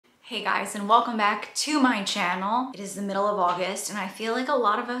Hey guys, and welcome back to my channel. It is the middle of August and I feel like a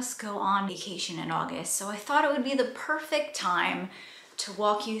lot of us go on vacation in August, so I thought it would be the perfect time to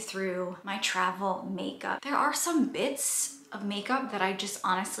walk you through my travel makeup. There are some bits of makeup that I just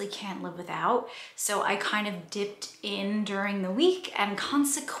honestly can't live without, so I kind of dipped in during the week and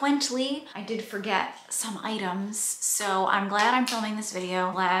consequently I did forget some items, so I'm glad I'm filming this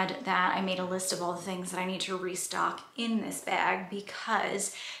video. Glad that I made a list of all the things that I need to restock in this bag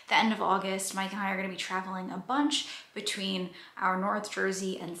because the end of August, Mike and I are going to be traveling a bunch between our North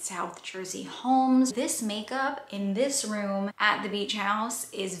Jersey and South Jersey homes. This makeup in this room at the beach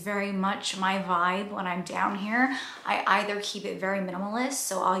house is very much my vibe when I'm down here. I either keep it very minimalist,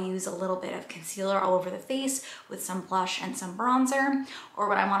 so I'll use a little bit of concealer all over the face with some blush and some bronzer, or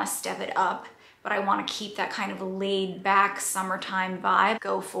when I want to step it up but I want to keep that kind of laid back summertime vibe,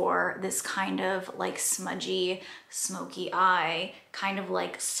 go for this kind of like smudgy, smoky eye, kind of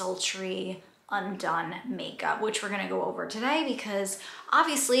like sultry, undone makeup, which we're gonna go over today because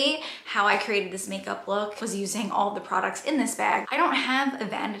obviously how I created this makeup look was using all the products in this bag. I don't have a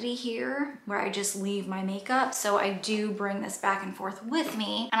vanity here where I just leave my makeup, so I do bring this back and forth with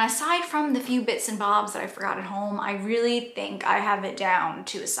me. And aside from the few bits and bobs that I forgot at home, I really think I have it down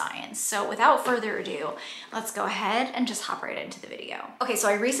to a science. So without further ado, let's go ahead and just hop right into the video. Okay, so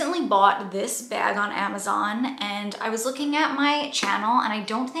I recently bought this bag on Amazon and I was looking at my channel and I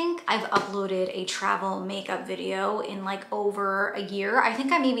don't think I've uploaded a travel makeup video in like over a year. I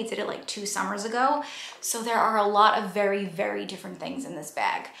think I maybe did it like 2 summers ago. So there are a lot of very, very different things in this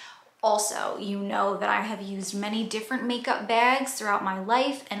bag. Also, you know that I have used many different makeup bags throughout my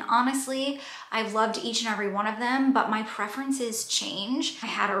life, and honestly, I've loved each and every one of them, but my preferences change. I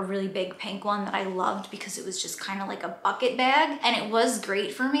had a really big pink one that I loved because it was just kind of like a bucket bag, and it was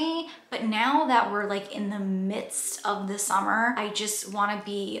great for me, but now that we're like in the midst of the summer, I just want to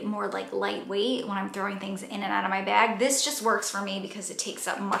be more like lightweight when I'm throwing things in and out of my bag. This just works for me because it takes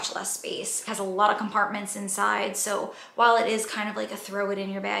up much less space. It has a lot of compartments inside, so while it is kind of like a throw it in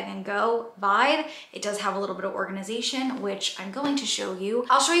your bag and go vibe, it does have a little bit of organization, which I'm going to show you.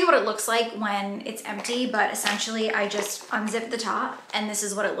 I'll show you what it looks like when it's empty, but essentially I just unzip the top and this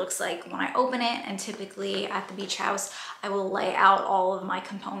is what it looks like when I open it. And typically at the beach house, I will lay out all of my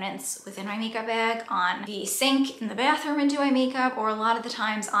components within my makeup bag on the sink in the bathroom and do my makeup, or a lot of the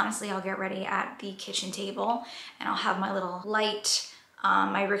times, honestly, I'll get ready at the kitchen table and I'll have my little light,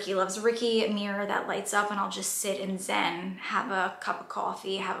 my Ricky Loves Ricky mirror that lights up, and I'll just sit and zen, have a cup of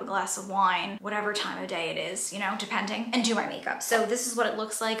coffee, have a glass of wine, whatever time of day it is, you know, depending, and do my makeup. So this is what it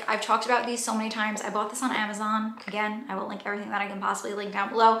looks like. I've talked about these so many times. I bought this on Amazon. Again, I will link everything that I can possibly link down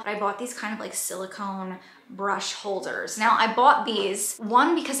below. But I bought these kind of like silicone brush holders. Now I bought these,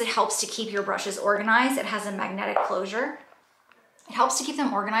 one, because it helps to keep your brushes organized. It has a magnetic closure. It helps to keep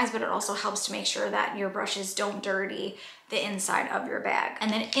them organized, but it also helps to make sure that your brushes don't dirty the inside of your bag.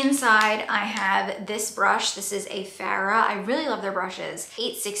 And then inside I have this brush. This is a Farrah. I really love their brushes,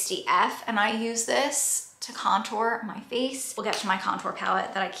 860F, and I use this to contour my face. We'll get to my contour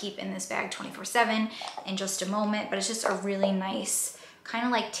palette that I keep in this bag 24/7 in just a moment, but it's just a really nice, kind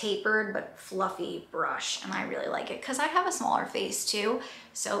of like tapered but fluffy brush, and I really like it because I have a smaller face too,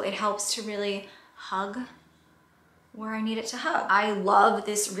 so it helps to really hug where I need it to hug. I love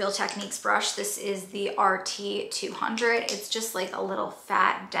this Real Techniques brush. This is the RT200. It's just like a little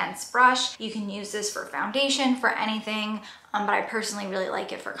fat, dense brush. You can use this for foundation, for anything, but I personally really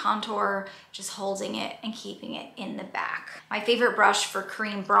like it for contour, just holding it and keeping it in the back. My favorite brush for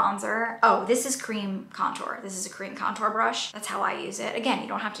cream bronzer, oh, this is cream contour. This is a cream contour brush. That's how I use it. Again, you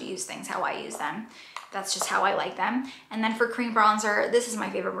don't have to use things how I use them. That's just how I like them. And then for cream bronzer, this is my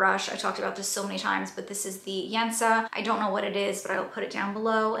favorite brush. I talked about this so many times, but this is the Yensa. I don't know what it is, but I will put it down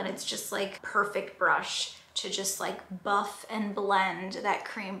below, and it's just like perfect brush to just like buff and blend that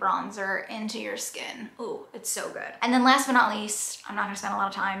cream bronzer into your skin. Ooh, it's so good. And then last but not least, I'm not gonna spend a lot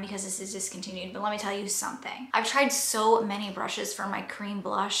of time because this is discontinued, but let me tell you something. I've tried so many brushes for my cream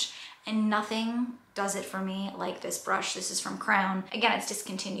blush and nothing does it for me like this brush. This is from Crown. Again, it's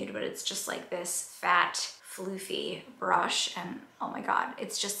discontinued, but it's just like this fat, floofy brush, and oh my God,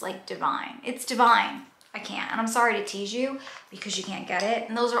 it's just like divine. It's divine. I can't, and I'm sorry to tease you because you can't get it.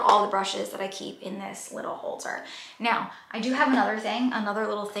 And those are all the brushes that I keep in this little holder. Now, I do have another thing, another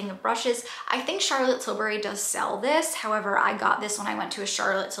little thing of brushes. I think Charlotte Tilbury does sell this. However, I got this when I went to a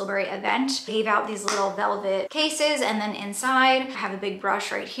Charlotte Tilbury event. They gave out these little velvet cases, and then inside I have a big brush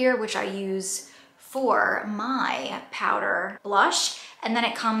right here, which I use for my powder blush. And then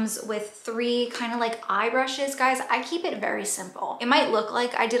it comes with 3 kind of like eye brushes. Guys, I keep it very simple. It might look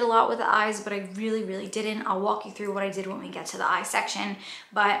like I did a lot with the eyes, but I really didn't. I'll walk you through what I did when we get to the eye section.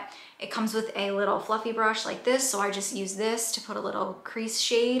 But it comes with a little fluffy brush like this, so I just use this to put a little crease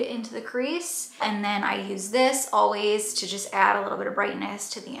shade into the crease. And then I use this always to just add a little bit of brightness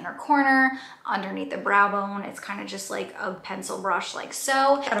to the inner corner, underneath the brow bone. It's kind of just like a pencil brush like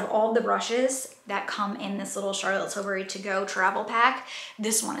so. Out of all the brushes that come in this little Charlotte Tilbury to go travel pack,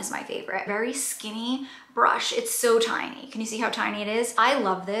 this one is my favorite. Very skinny brush. It's so tiny. Can you see how tiny it is? I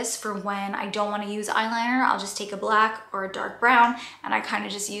love this for when I don't want to use eyeliner. I'll just take a black or a dark brown and I kind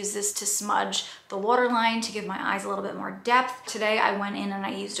of just use this to smudge the waterline to give my eyes a little bit more depth. Today I went in and I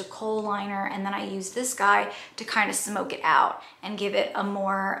used a kohl liner and then I used this guy to kind of smoke it out and give it a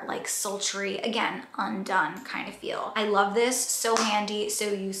more like sultry, again, undone kind of feel. I love this. So handy,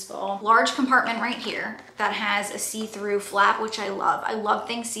 so useful. Large compartment right here that has a see-through flap, which I love. I love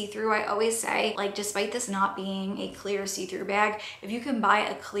things see-through. I always say, like, despite this not being a clear see-through bag, if you can buy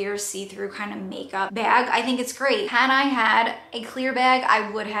a clear see-through kind of makeup bag, I think it's great. Had I had a clear bag,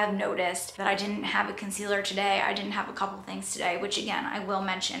 I would have noticed that I didn't have a concealer today. I didn't have a couple things today, which again, I will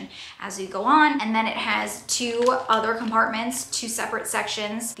mention as we go on. And then it has 2 other compartments, 2 separate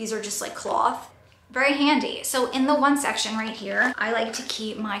sections. These are just like cloth. Very handy. So in the one section right here, I like to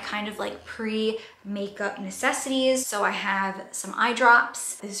keep my kind of like pre-makeup necessities. So I have some eye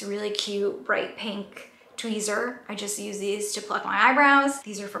drops, this really cute bright pink tweezer. I just use these to pluck my eyebrows.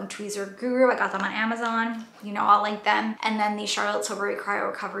 These are from Tweezer Guru. I got them on Amazon. You know, I'll link them. And then the Charlotte Tilbury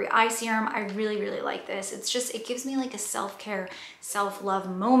Cryo-Recovery Eye Serum. I really like this. It's just, it gives me like a self-care,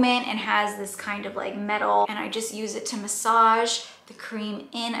 self-love moment and has this kind of like metal, and I just use it to massage the cream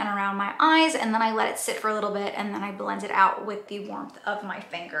in and around my eyes, and then I let it sit for a little bit, and then I blend it out with the warmth of my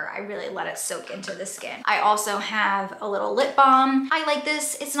finger. I really let it soak into the skin. I also have a little lip balm. I like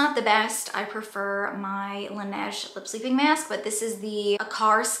this. It's not the best. I prefer my Laneige lip sleeping mask, but this is the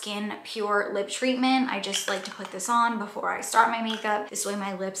Akar Skin Pure Lip Treatment. I just like to put this on before I start my makeup. This way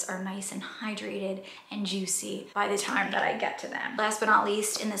my lips are nice and hydrated and juicy by the time that I get to them. Last but not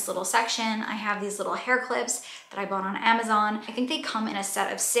least, in this little section, I have these little hair clips that I bought on Amazon. I think they come in a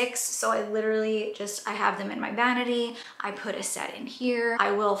set of 6, so I literally just, I have them in my vanity. I put a set in here.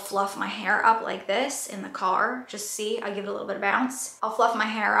 I will fluff my hair up like this in the car. Just see, I give it a little bit of bounce. I'll fluff my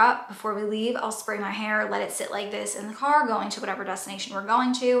hair up before we leave. I'll spray my hair, let it sit like this in the car, going to whatever destination we're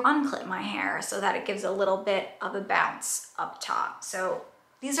going to, unclip my hair so that it gives a little bit of a bounce up top. So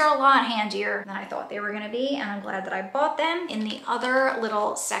these are a lot handier than I thought they were gonna be, and I'm glad that I bought them. In the other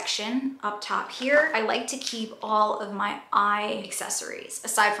little section up top here, I like to keep all of my eye accessories,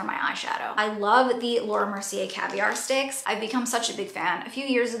 aside from my eyeshadow. I love the Laura Mercier Caviar sticks. I've become such a big fan. A few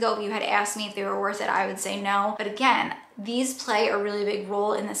years ago, if you had asked me if they were worth it, I would say no. But again, these play a really big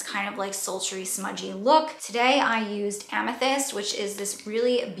role in this kind of like sultry, smudgy look. Today I used Amethyst, which is this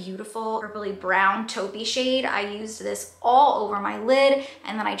really beautiful purpley brown taupey shade. I used this all over my lid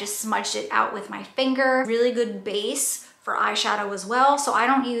and then I just smudged it out with my finger. Really good base for eyeshadow as well. So I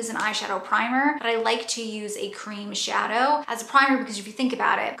don't use an eyeshadow primer, but I like to use a cream shadow as a primer because if you think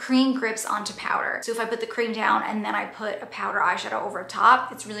about it, cream grips onto powder. So if I put the cream down and then I put a powder eyeshadow over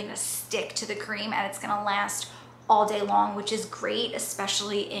top, it's really gonna stick to the cream and it's gonna last all day long, which is great,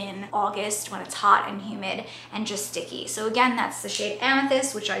 especially in August when it's hot and humid and just sticky. So again, that's the shade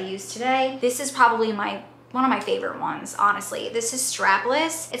Amethyst, which I used today. This is probably one of my favorite ones, honestly. This is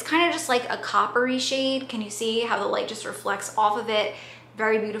Strapless. It's kind of just like a coppery shade. Can you see how the light just reflects off of it?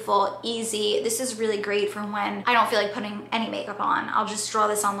 Very beautiful, easy. This is really great for when I don't feel like putting any makeup on. I'll just draw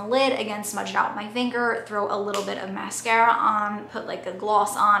this on the lid, again, smudge it out with my finger, throw a little bit of mascara on, put like a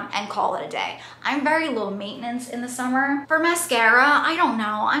gloss on, and call it a day. I'm very low maintenance in the summer. For mascara, I don't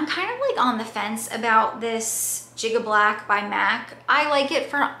know. I'm kind of like on the fence about this Gigablack by MAC. I like it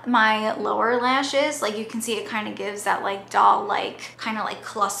for my lower lashes. Like you can see it kind of gives that like doll-like kind of like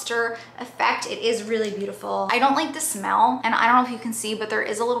cluster effect. It is really beautiful. I don't like the smell, and I don't know if you can see, but there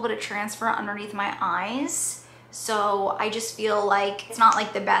is a little bit of transfer underneath my eyes. So I just feel like it's not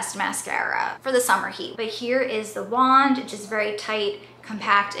like the best mascara for the summer heat. But here is the wand, just very tight,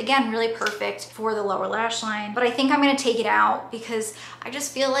 compact, again, really perfect for the lower lash line. But I think I'm gonna take it out because I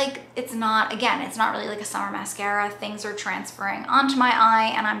just feel like it's not, again, it's not really like a summer mascara. Things are transferring onto my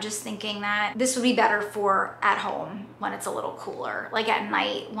eye, and I'm just thinking that this would be better for at home when it's a little cooler, like at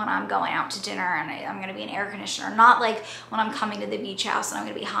night when I'm going out to dinner and I'm gonna be in air conditioner, not like when I'm coming to the beach house and I'm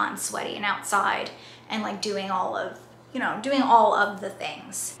gonna be hot and sweaty and outside and like doing all of you know, doing all of the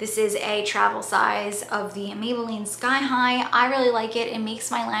things. This is a travel size of the Maybelline Sky High. I really like it. It makes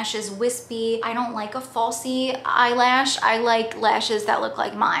my lashes wispy. I don't like a falsy eyelash. I like lashes that look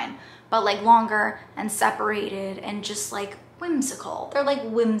like mine, but like longer and separated and just like whimsical. They're like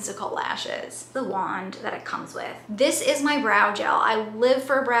whimsical lashes. The wand that it comes with. This is my brow gel. I live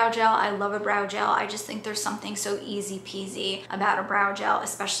for a brow gel. I love a brow gel. I just think there's something so easy peasy about a brow gel,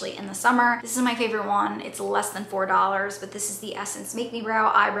 especially in the summer. This is my favorite one. It's less than $4, but this is the Essence Make Me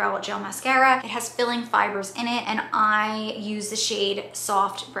Brow Eyebrow Gel Mascara. It has filling fibers in it, and I use the shade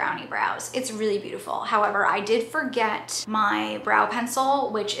Soft Brownie Brows. It's really beautiful. However, I did forget my brow pencil,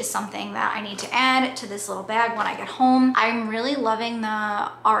 which is something that I need to add to this little bag when I get home. I'm really loving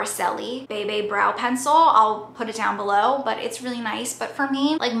the Aracelli Bebe brow pencil. I'll put it down below, but it's really nice. But for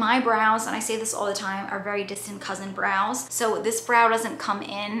me, like my brows, and I say this all the time, are very distant cousin brows. So this brow doesn't come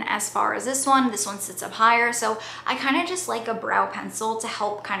in as far as this one. This one sits up higher. So I kind of just like a brow pencil to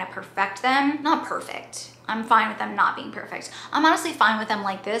help kind of perfect them. Not perfect. I'm fine with them not being perfect. I'm honestly fine with them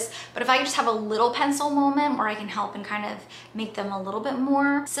like this, but if I just have a little pencil moment where I can help and kind of make them a little bit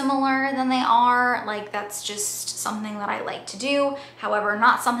more similar than they are, like that's just something that I like to do. However,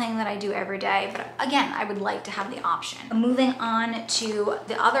 not something that I do every day, but again, I would like to have the option. Moving on to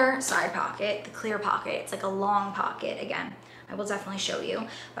the other side pocket, the clear pocket. It's like a long pocket again. I will definitely show you.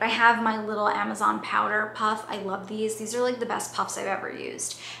 But I have my little Amazon powder puff. I love these. These are like the best puffs I've ever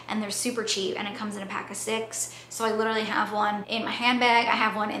used. And they're super cheap, and it comes in a pack of 6. So I literally have one in my handbag. I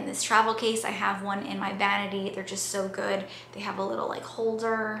have one in this travel case. I have one in my vanity. They're just so good. They have a little like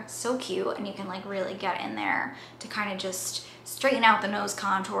holder, so cute. And you can like really get in there to kind of just straighten out the nose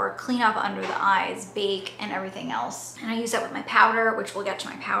contour, clean up under the eyes, bake, and everything else. And I use that with my powder, which we'll get to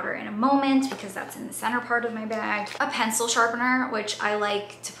my powder in a moment because that's in the center part of my bag. A pencil sharpener, which I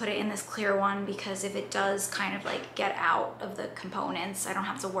like to put it in this clear one because if it does kind of like get out of the components, I don't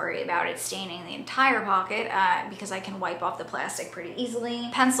have to worry about it staining the entire pocket because I can wipe off the plastic pretty easily.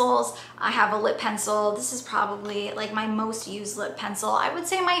 Pencils, I have a lip pencil. This is probably like my most used lip pencil. I would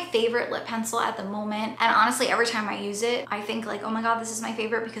say my favorite lip pencil at the moment. And honestly, every time I use it, I think like, oh my God, this is my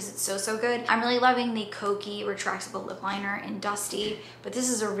favorite because it's so good. I'm really loving the Kokie retractable lip liner in Dusty, but this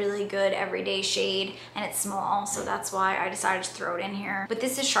is a really good everyday shade and it's small, so that's why I decided to throw it in here. But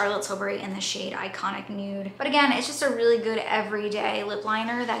this is Charlotte Tilbury in the shade Iconic Nude. But again, it's just a really good everyday lip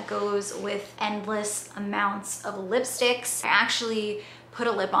liner that goes with endless amounts of lipsticks. I actually put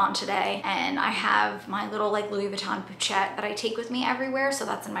a lip on today, and I have my little like Louis Vuitton pouchette that I take with me everywhere, so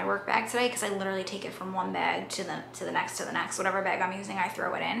that's in my work bag today because I literally take it from one bag to the next, whatever bag I'm using, I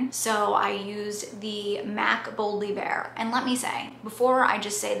throw it in. So I used the MAC Boldly Bare, and let me say, before I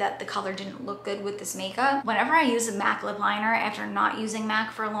just say that the color didn't look good with this makeup, whenever I use a MAC lip liner after not using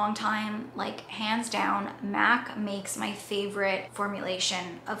MAC for a long time, like hands down, MAC makes my favorite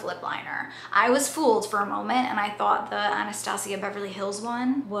formulation of lip liner. I was fooled for a moment and I thought the Anastasia Beverly Hills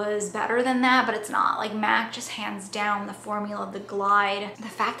one was better than that, but it's not. Like MAC just hands down the formula, the glide. The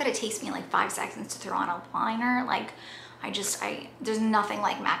fact that it takes me like 5 seconds to throw on a liner, like there's nothing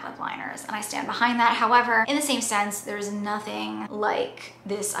like MAC lip liners, and I stand behind that. However, in the same sense, there's nothing like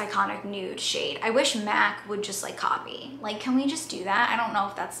this Iconic Nude shade. I wish MAC would just like copy. Like, can we just do that? I don't know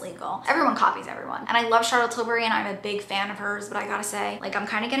if that's legal. Everyone copies everyone. And I love Charlotte Tilbury and I'm a big fan of hers, but I gotta say, like, I'm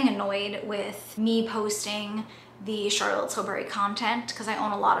kind of getting annoyed with me posting the Charlotte Tilbury content because I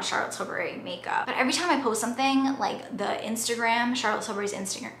own a lot of Charlotte Tilbury makeup. But every time I post something, like the Instagram, Charlotte Tilbury's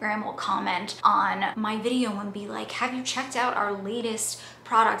Instagram will comment on my video and be like, have you checked out our latest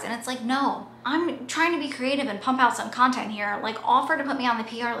product? And it's like, no, I'm trying to be creative and pump out some content here. Like, offer to put me on the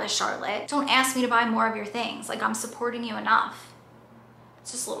PR list, Charlotte. Don't ask me to buy more of your things. Like, I'm supporting you enough.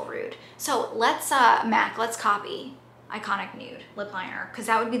 It's just a little rude. So let's, MAC, let's copy Iconic Nude lip liner, because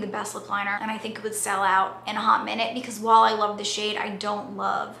that would be the best lip liner, and I think it would sell out in a hot minute because while I love the shade, I don't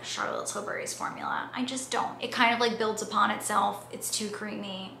love Charlotte Tilbury's formula. I just don't. It kind of like builds upon itself. It's too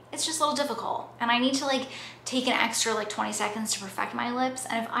creamy. It's just a little difficult, and I need to like take an extra like 20 seconds to perfect my lips,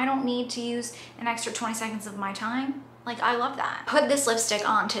 and if I don't need to use an extra 20 seconds of my time, like, I love that. Put this lipstick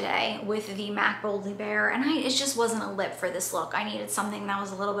on today with the MAC Boldly Bare, and it just wasn't a lip for this look. I needed something that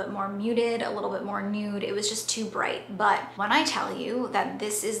was a little bit more muted, a little bit more nude. It was just too bright. But when I tell you that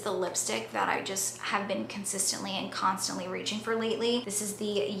this is the lipstick that I just have been consistently and constantly reaching for lately, this is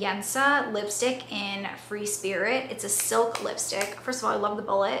the Yensa lipstick in Free Spirit. It's a silk lipstick. First of all, I love the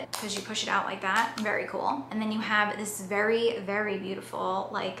bullet because you push it out like that. Very cool. And then you have this very, very beautiful,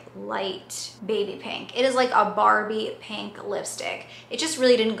 like, light baby pink. It is like a Barbie pink lipstick. It just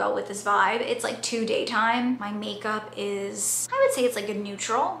really didn't go with this vibe. It's like too daytime. My makeup is, I would say it's like a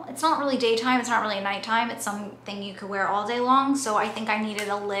neutral. It's not really daytime, it's not really nighttime. It's something you could wear all day long. So I think I needed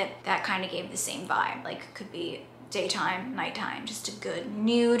a lip that kind of gave the same vibe. Like could be daytime, nighttime, just a good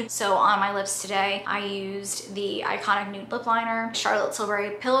nude. So on my lips today, I used the iconic nude lip liner, Charlotte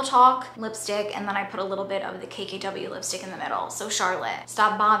Tilbury Pillow Talk lipstick, and then I put a little bit of the KKW lipstick in the middle. So Charlotte,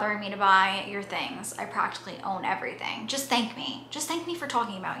 stop bothering me to buy your things. I practically own everything. Just thank me. Just thank me for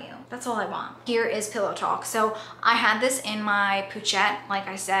talking about you. That's all I want. Here is Pillow Talk. So I had this in my pochette, like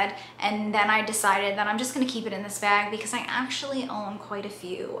I said, and then I decided that I'm just gonna keep it in this bag because I actually own quite a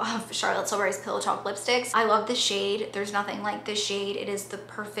few of Charlotte Tilbury's Pillow Talk lipsticks. I love this shade. There's nothing like this shade. It is the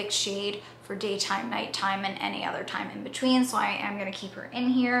perfect shade for daytime, nighttime, and any other time in between. So I am gonna keep her in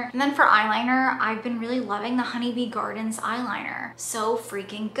here. And then for eyeliner, I've been really loving the Honeybee Gardens eyeliner. So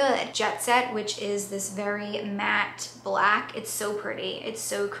freaking good. Jet Set, which is this very matte black. It's so pretty. It's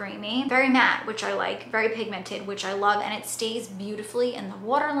so creamy. Very matte, which I like. Very pigmented, which I love. And it stays beautifully in the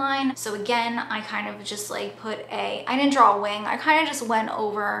waterline. So again, I kind of just like I didn't draw a wing. I kind of just went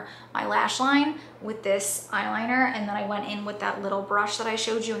over my lash line with this eyeliner, and then I went in with that little brush that I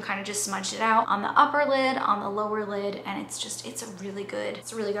showed you and kind of just smudged it out on the upper lid, on the lower lid, and it's a really good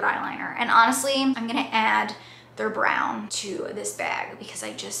eyeliner. And honestly, I'm gonna add their brown to this bag because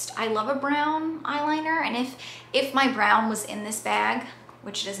I love a brown eyeliner. And if my brown was in this bag,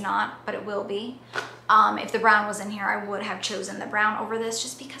 which it is not, but it will be. If the brown was in here, I would have chosen the brown over this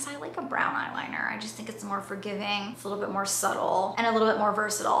just because I like a brown eyeliner. I just think it's more forgiving, it's a little bit more subtle, and a little bit more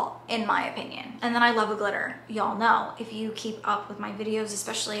versatile, in my opinion. And then I love a glitter. Y'all know, if you keep up with my videos,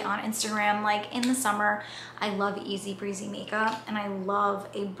 especially on Instagram, like in the summer, I love easy breezy makeup, and I love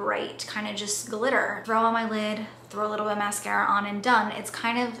a bright kind of just glitter. Throw on my lid, throw a little bit of mascara on, and done. It's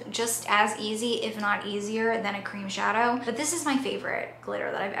kind of just as easy, if not easier, than a cream shadow. But this is my favorite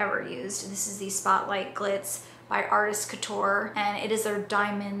glitter that I've ever used. This is the Spotlight Glitz by Couture, and it is their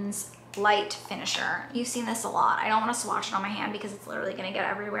Diamonds Light Finisher. You've seen this a lot. I don't want to swatch it on my hand because it's literally gonna get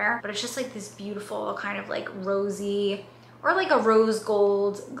everywhere, but it's just like this beautiful kind of like rosy, or like a rose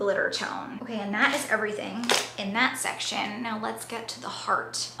gold glitter tone. Okay, and that is everything in that section. Now let's get to the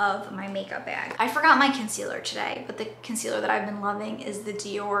heart of my makeup bag. I forgot my concealer today, but the concealer that I've been loving is the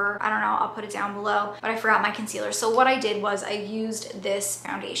Dior. I don't know, I'll put it down below, but I forgot my concealer. So what I did was I used this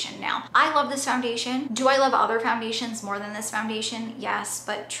foundation. Now, I love this foundation. Do I love other foundations more than this foundation? Yes,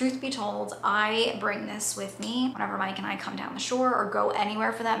 but truth be told, I bring this with me whenever Mike and I come down the shore or go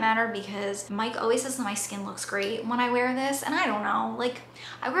anywhere for that matter, because Mike always says that my skin looks great when I wear this. And I don't know, like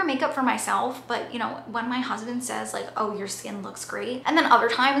I wear makeup for myself, but you know, when my husband says like, oh, your skin looks great. And then other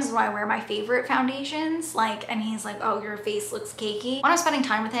times when I wear my favorite foundations, like, and he's like, oh, your face looks cakey. When I'm spending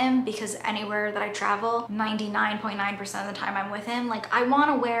time with him, because anywhere that I travel, 99.9% of the time I'm with him, like I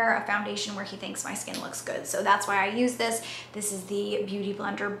want to wear a foundation where he thinks my skin looks good. So that's why I use this. This is the Beauty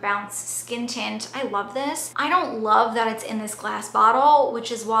Blender Bounce Skin Tint. I love this. I don't love that it's in this glass bottle,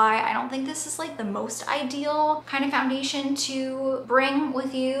 which is why I don't think this is like the most ideal kind of foundation to bring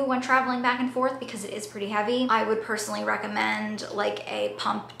with you when traveling back and forth because it is pretty heavy. I would personally recommend like a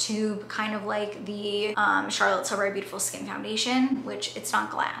pump tube, kind of like the Charlotte Tilbury Beautiful Skin Foundation, which it's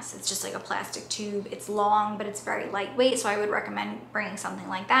not glass, it's just like a plastic tube. It's long, but it's very lightweight, so I would recommend bringing something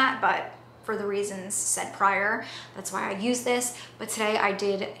like that, but for the reasons said prior, that's why I use this. But today I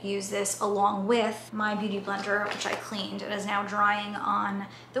did use this along with my Beauty Blender, which I cleaned. It is now drying on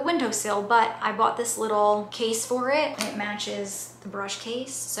the windowsill, but I bought this little case for it, and it matches the brush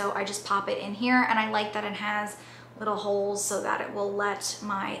case. So I just pop it in here, and I like that it has little holes so that it will let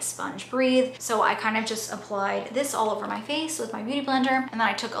my sponge breathe. So I kind of just applied this all over my face with my Beauty Blender, and then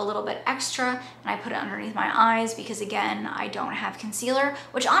I took a little bit extra and I put it underneath my eyes because again, I don't have concealer,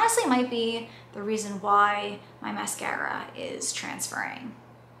 which honestly might be the reason why my mascara is transferring.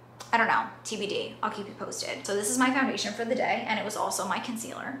 I don't know, TBD, I'll keep you posted. So this is my foundation for the day, and it was also my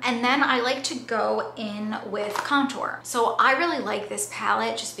concealer. And then I like to go in with contour. So I really like this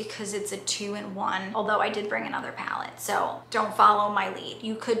palette just because it's a 2-in-1, although I did bring another palette. So don't follow my lead.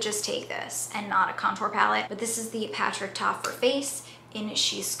 You could just take this and not a contour palette, but this is the Patrick Ta for Face in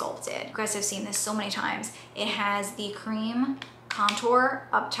She's Sculpted. You guys have seen this so many times. It has the cream contour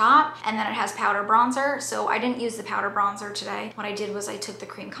up top, and then it has powder bronzer. So I didn't use the powder bronzer today. What I did was I took the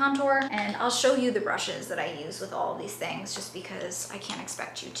cream contour, and I'll show you the brushes that I use with all these things just because I can't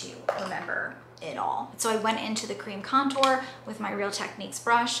expect you to remember it all. So I went into the cream contour with my Real Techniques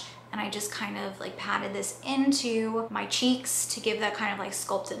brush, and I just kind of like patted this into my cheeks to give that kind of like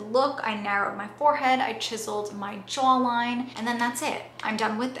sculpted look. I narrowed my forehead, I chiseled my jawline, and then that's it. I'm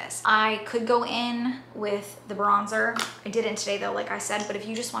done with this. I could go in with the bronzer. I didn't today though, like I said, but if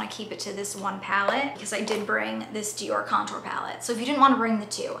you just want to keep it to this one palette, because I did bring this Dior contour palette. So if you didn't want to bring the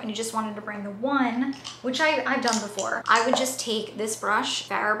two and you just wanted to bring the one, which I've done before, I would just take this brush,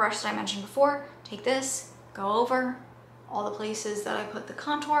 Farrah brush that I mentioned before, take this, go over all the places that I put the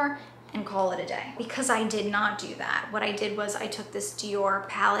contour, and call it a day. Because I did not do that, what I did was I took this Dior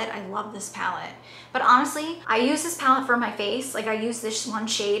palette. I love this palette, but honestly, I use this palette for my face. Like I use this one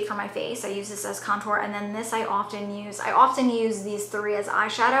shade for my face. I use this as contour, and then this I often use these three as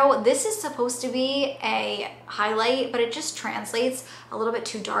eyeshadow. This is supposed to be a highlight, but it just translates a little bit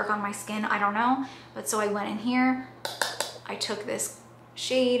too dark on my skin. I don't know, but so I went in here, I took this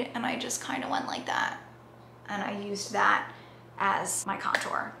shade, and I just kind of went like that, and I used that as my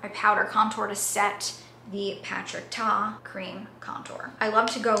contour. My powder contour to set the Patrick Ta cream contour. I love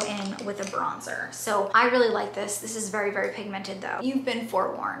to go in with a bronzer. So I really like this. This is very, very pigmented though. You've been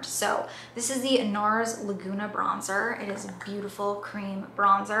forewarned. So this is the NARS Laguna bronzer. It is a beautiful cream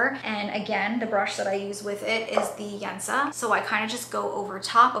bronzer. And again, the brush that I use with it is the Yensa. So I kind of just go over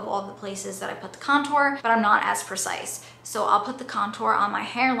top of all the places that I put the contour, but I'm not as precise. So I'll put the contour on my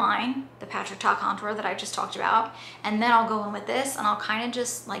hairline, the Patrick Ta contour that I just talked about, and then I'll go in with this and I'll kind of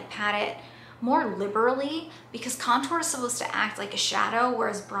just like pat it more liberally, because contour is supposed to act like a shadow,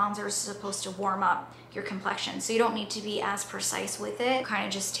 whereas bronzer is supposed to warm up your complexion. So you don't need to be as precise with it. Kind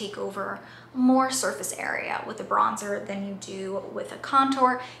of just take over more surface area with a bronzer than you do with a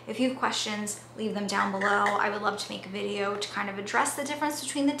contour. If you have questions, leave them down below. I would love to make a video to kind of address the difference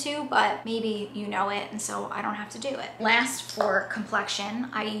between the two, but maybe you know it and so I don't have to do it. Last, for complexion,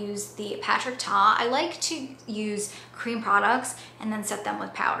 I use the Patrick Ta. I like to use cream products and then set them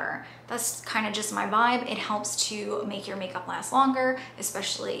with powder. That's kind of just my vibe. It helps to make your makeup last longer,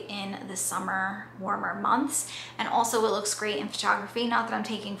 especially in the summer, warmer months. And also it looks great in photography. Not that I'm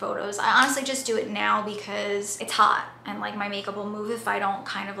taking photos. I honestly just do it now because it's hot and like my makeup will move if I don't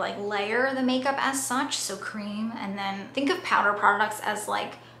kind of like layer the makeup as such. So cream, and then think of powder products as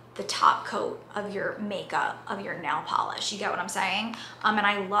like the top coat of your makeup, of your nail polish. You get what I'm saying? And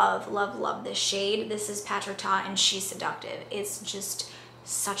I love, love, love this shade. This is Patrick Ta and She's Seductive. It's just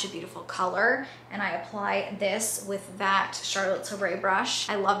such a beautiful color, and I apply this with that Charlotte Tilbury brush.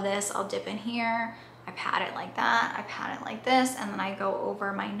 I love this. I'll dip in here, I pat it like that, I pat it like this, and then I go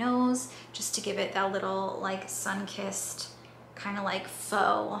over my nose just to give it that little like sun-kissed kind of like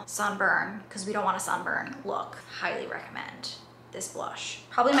faux sunburn, because we don't want a sunburn look. Highly recommend this blush.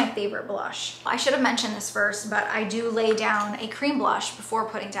 Probably my favorite blush. I should have mentioned this first, but I do lay down a cream blush before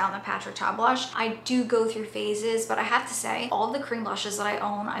putting down the Patrick Ta blush. I do go through phases, but I have to say, all of the cream blushes that I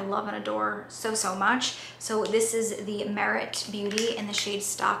own, I love and adore so, so much. So this is the Merit Beauty in the shade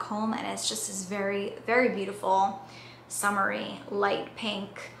Stockholm, and it's just this very, very beautiful, summery, light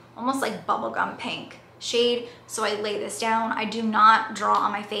pink, almost like bubblegum pink shade. So I lay this down. I do not draw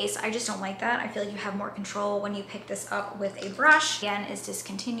on my face. I just don't like that. I feel like you have more control when you pick this up with a brush. Again, is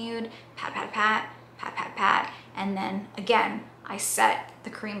discontinued. Pat, pat, pat, pat, pat, pat. And then again, I set the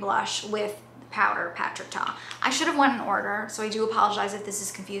cream blush with the powder Patrick Ta. I should have went in order, so I do apologize if this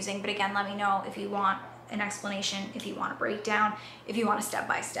is confusing, but again, let me know if you want an explanation, if you want a breakdown, if you want a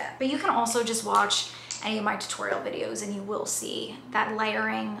step-by-step. But you can also just watch any of my tutorial videos and you will see that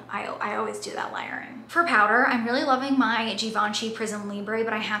layering. I always do that layering. For powder, I'm really loving my Givenchy Prism Libre,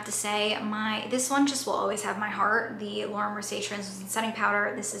 but I have to say this one just will always have my heart. The Laura Mercier Translucent Setting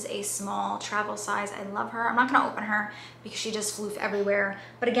Powder. This is a small travel size. I love her. I'm not gonna open her because she just floof everywhere.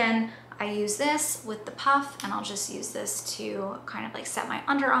 But again, I use this with the puff, and I'll just use this to kind of like set my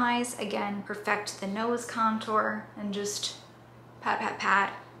under eyes. Again, perfect the nose contour and just pat, pat,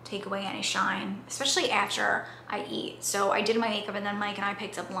 pat. Take away any shine, especially after I eat. So I did my makeup and then Mike and I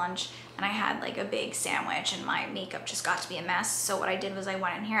picked up lunch and I had like a big sandwich and my makeup just got to be a mess. So what I did was I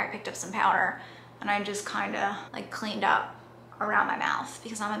went in here, I picked up some powder and I just kind of like cleaned up around my mouth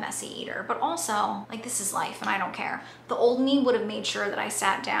because I'm a messy eater. But also, like, this is life and I don't care. The old me would have made sure that I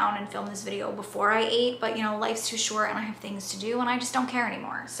sat down and filmed this video before I ate, but you know, life's too short and I have things to do and I just don't care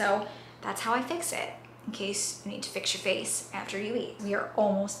anymore. So that's how I fix it, in case you need to fix your face after you eat. We are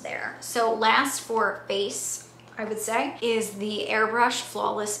almost there. So last for face, I would say, is the Airbrush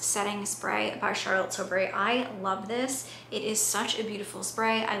Flawless Setting Spray by Charlotte Tilbury. I love this. It is such a beautiful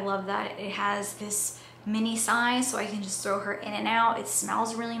spray. I love that it has this mini size so I can just throw her in and out. It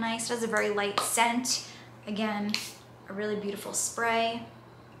smells really nice. It has a very light scent. Again, a really beautiful spray.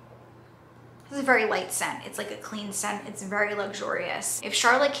 This is a very light scent. It's like a clean scent. It's very luxurious. If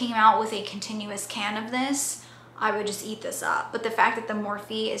Charlotte came out with a continuous can of this, I would just eat this up. But the fact that the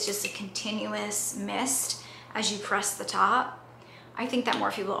Morphe is just a continuous mist as you press the top, I think that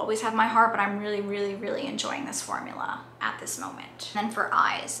Morphe will always have my heart, but I'm really, really, really enjoying this formula at this moment. And then for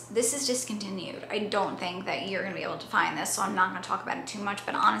eyes, this is discontinued. I don't think that you're gonna be able to find this, so I'm not gonna talk about it too much,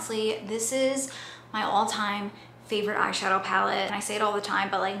 but honestly, this is my all-time favorite eyeshadow palette. And I say it all the time,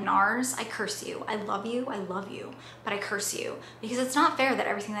 but like NARS, I curse you. I love you, but I curse you. Because it's not fair that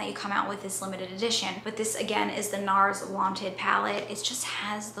everything that you come out with is limited edition. But this again is the NARS Wanted palette. It just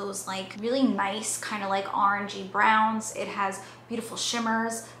has those like really nice kind of like orangey browns. It has beautiful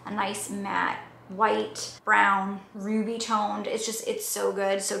shimmers, a nice matte white, brown, ruby toned. It's so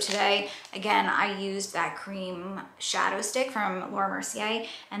good. So today, again, I used that cream shadow stick from Laura Mercier,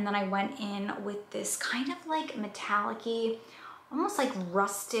 and then I went in with this kind of like metallic-y, almost like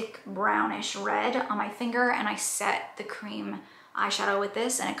rustic brownish red on my finger, and I set the cream eyeshadow with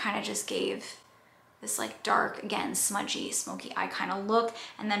this, and it kind of just gave this like dark, again, smudgy, smoky eye kind of look.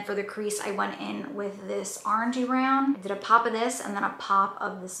 And then for the crease, I went in with this orangey brown. I did a pop of this and then a pop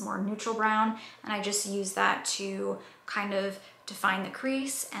of this more neutral brown. And I just used that to kind of define the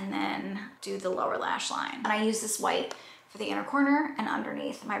crease and then do the lower lash line. And I used this white for the inner corner and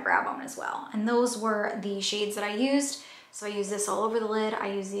underneath my brow bone as well. And those were the shades that I used. So I used this all over the lid.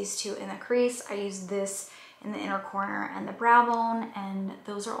 I used these two in the crease. I used this in the inner corner and the brow bone, and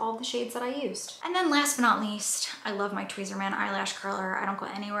those are all the shades that I used. And then last but not least, I love my Tweezerman eyelash curler. I don't go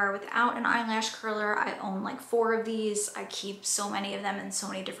anywhere without an eyelash curler. I own like 4 of these. I keep so many of them in so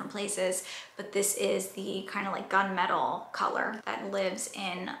many different places, but this is the kind of like gunmetal color that lives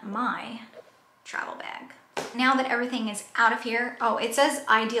in my travel bag. Now that everything is out of here, oh, it says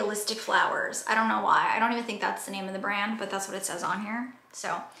Idealistic Flowers. I don't know why. I don't even think that's the name of the brand, but that's what it says on here.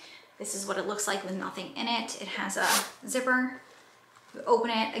 So this is what it looks like with nothing in it. It has a zipper. You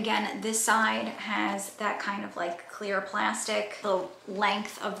open it, again, this side has that kind of like clear plastic, the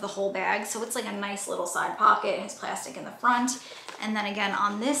length of the whole bag. So it's like a nice little side pocket. It has plastic in the front. And then again,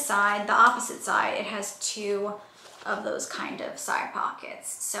 on this side, the opposite side, it has 2 of those kind of side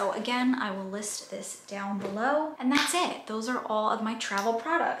pockets. So again, I will list this down below, and that's it. Those are all of my travel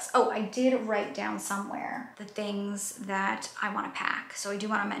products. Oh, I did write down somewhere the things that I want to pack, so I do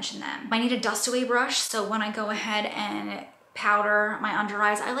want to mention them. I need a dust away brush, so when I go ahead and powder my under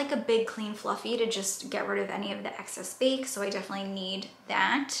eyes, I like a big clean fluffy to just get rid of any of the excess bake, so I definitely need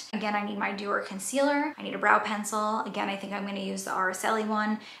that. Again, I need my Dior concealer. I need a brow pencil. Again, I think I'm going to use the Aracelli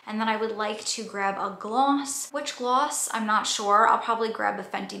one. And then I would like to grab a gloss. Which gloss? I'm not sure. I'll probably grab the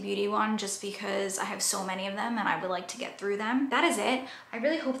Fenty Beauty one just because I have so many of them and I would like to get through them. That is it. I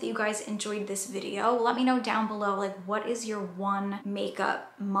really hope that you guys enjoyed this video. Let me know down below, like, what is your one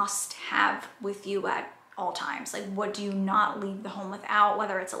makeup must have with you at all times? Like, what do you not leave the home without,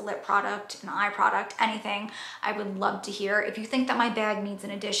 whether it's a lip product, an eye product, anything. I would love to hear. If you think that my bag needs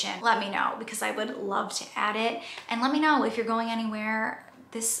an addition, let me know, because I would love to add it. And let me know if you're going anywhere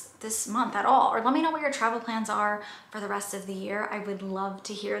this month at all, or let me know what your travel plans are for the rest of the year. I would love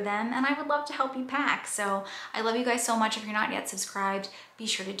to hear them, and I would love to help you pack. So I love you guys so much. If you're not yet subscribed, be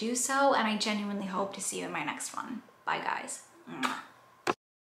sure to do so, and I genuinely hope to see you in my next one. Bye guys. Mwah.